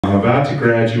I'm about to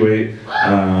graduate.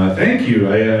 Thank you.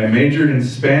 I majored in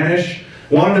Spanish.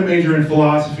 Wanted to major in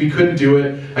philosophy, couldn't do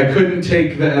it. I couldn't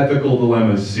take the ethical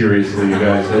dilemmas seriously, you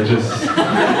guys.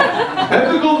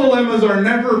 Ethical dilemmas are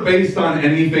never based on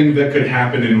anything that could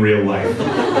happen in real life.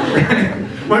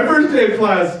 My first day of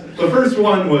class, the first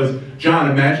one was,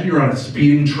 John, imagine you're on a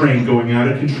speeding train going out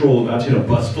of control, about to hit a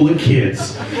bus full of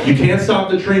kids. You can't stop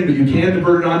the train, but you can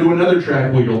divert it onto another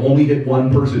track where you'll only hit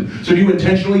one person. So do you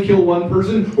intentionally kill one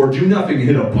person, or do nothing and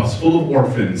hit a bus full of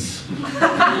orphans?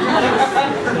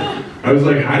 I was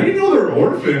like, how do you know they're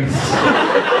orphans?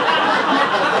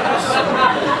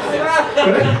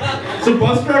 So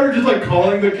bus driver just like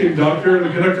calling the conductor, and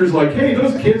the conductor's like, hey,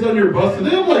 those kids on your bus, do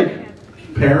they have like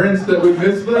parents that would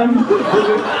miss them?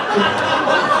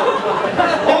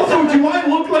 Also, do I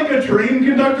look like a train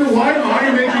conductor? Why am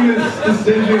I making this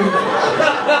decision?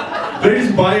 They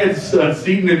just buy a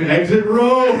seat in an exit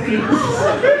row.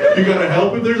 You gotta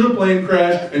help if there's a plane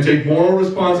crash and take moral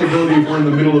responsibility if we're in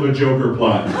the middle of a Joker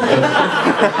plot.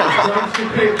 That's the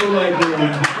paper like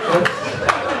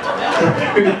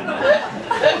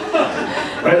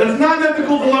right, that's not an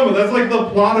ethical dilemma. That's like the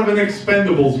plot of an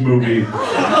Expendables movie.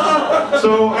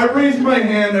 So I raised my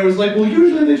hand. I was like, well,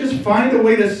 usually they just find a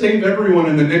way to save everyone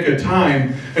in the nick of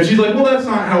time. And she's like, well, that's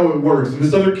not how it works. And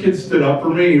this other kid stood up for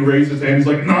me. He raised his hand. He's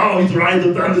like, no, he's right.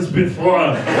 I've done this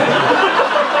before.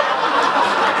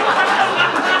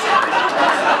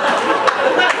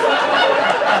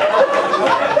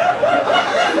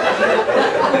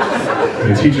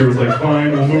 The teacher was like,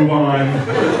 fine, we'll move on.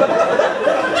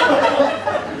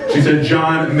 She said,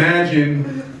 John,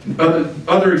 imagine,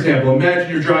 other example,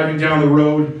 imagine you're driving down the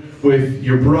road with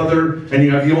your brother and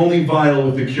you have the only vial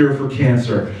with the cure for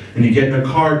cancer, and you get in a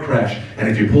car crash, and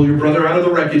if you pull your brother out of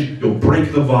the wreckage, you'll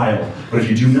break the vial. But if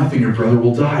you do nothing, your brother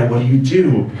will die. What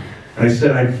do? And I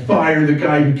said, I'd fire the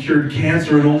guy who cured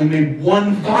cancer and only made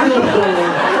one vial for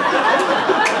him.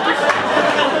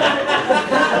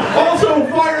 Also,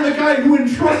 fire the guy who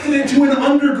entrusted it to an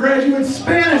undergraduate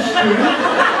Spanish student.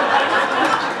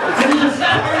 And he's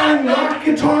firing rock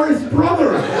guitarist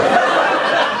brother.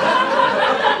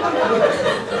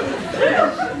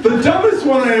 The dumbest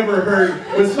one I ever heard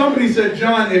was somebody said,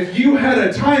 John, if you had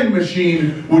a time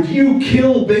machine, would you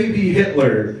kill baby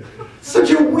Hitler?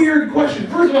 Such a weird question.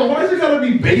 First of all, why has it gotta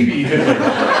be baby Hitler?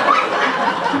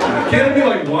 Can't it be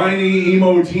like whiny,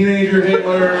 emo teenager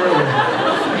Hitler? Or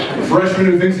freshman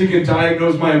who thinks he can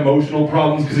diagnose my emotional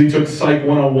problems because he took Psych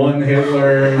 101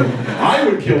 Hitler? I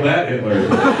would kill that Hitler.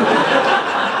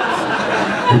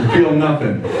 You feel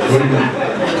nothing.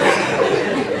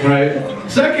 Right?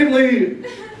 Secondly,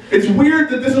 it's weird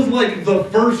that this is like the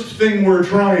first thing we're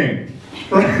trying.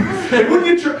 Right? Like,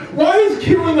 why is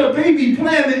killing a baby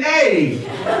plan A?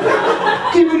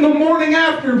 Even the morning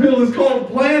after pill is called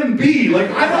plan B. Like,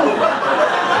 I don't...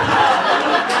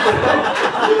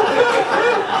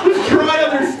 Just try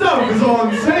other stuff is all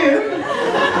I'm saying.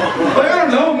 Like, I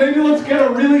don't know, maybe let's get a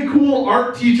really cool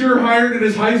art teacher hired at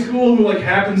his high school who like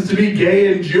happens to be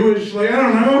gay and Jewish. Like, I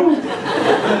don't know.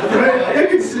 Right?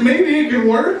 Maybe it could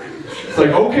work. It's like,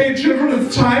 okay, children,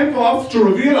 it's time for us to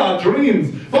reveal our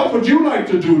dreams. What would you like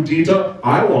to do, Dieter?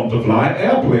 I want to fly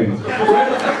airplanes.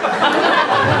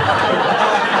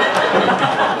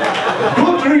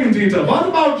 Good dream, Dieter. What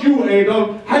about you,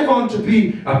 Adolf? I want to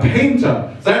be a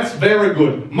painter. That's very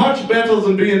good. Much better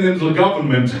than being in the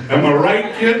government. Am I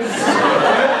right, kids?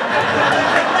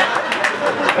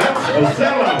 That's a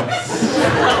sellout.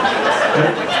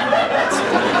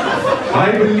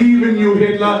 I believe in you,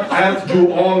 Hitler, as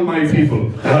do all my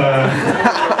people.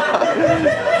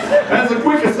 As a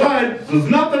quick aside, there's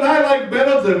nothing I like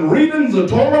better than reading the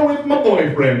Torah with my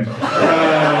boyfriend.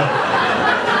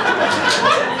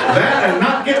 That and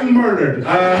not getting murdered.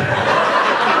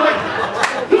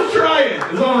 Just try it,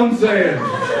 is all I'm saying.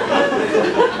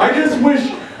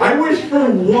 I wish for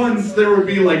once there would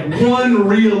be like one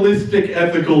realistic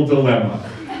ethical dilemma.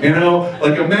 You know,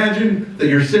 like imagine that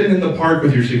you're sitting in the park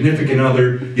with your significant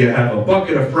other, you have a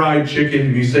bucket of fried chicken,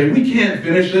 and you say, we can't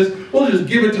finish this, we'll just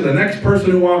give it to the next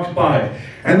person who walks by.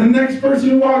 And the next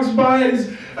person who walks by is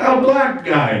a black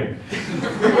guy.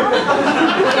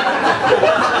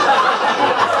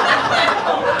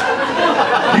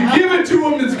 You give it to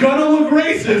him, it's gonna look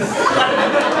racist.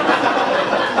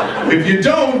 If you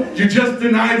don't, you just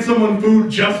denied someone food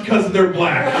just because they're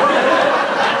black.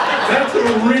 That's a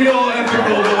real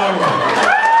ethical dilemma.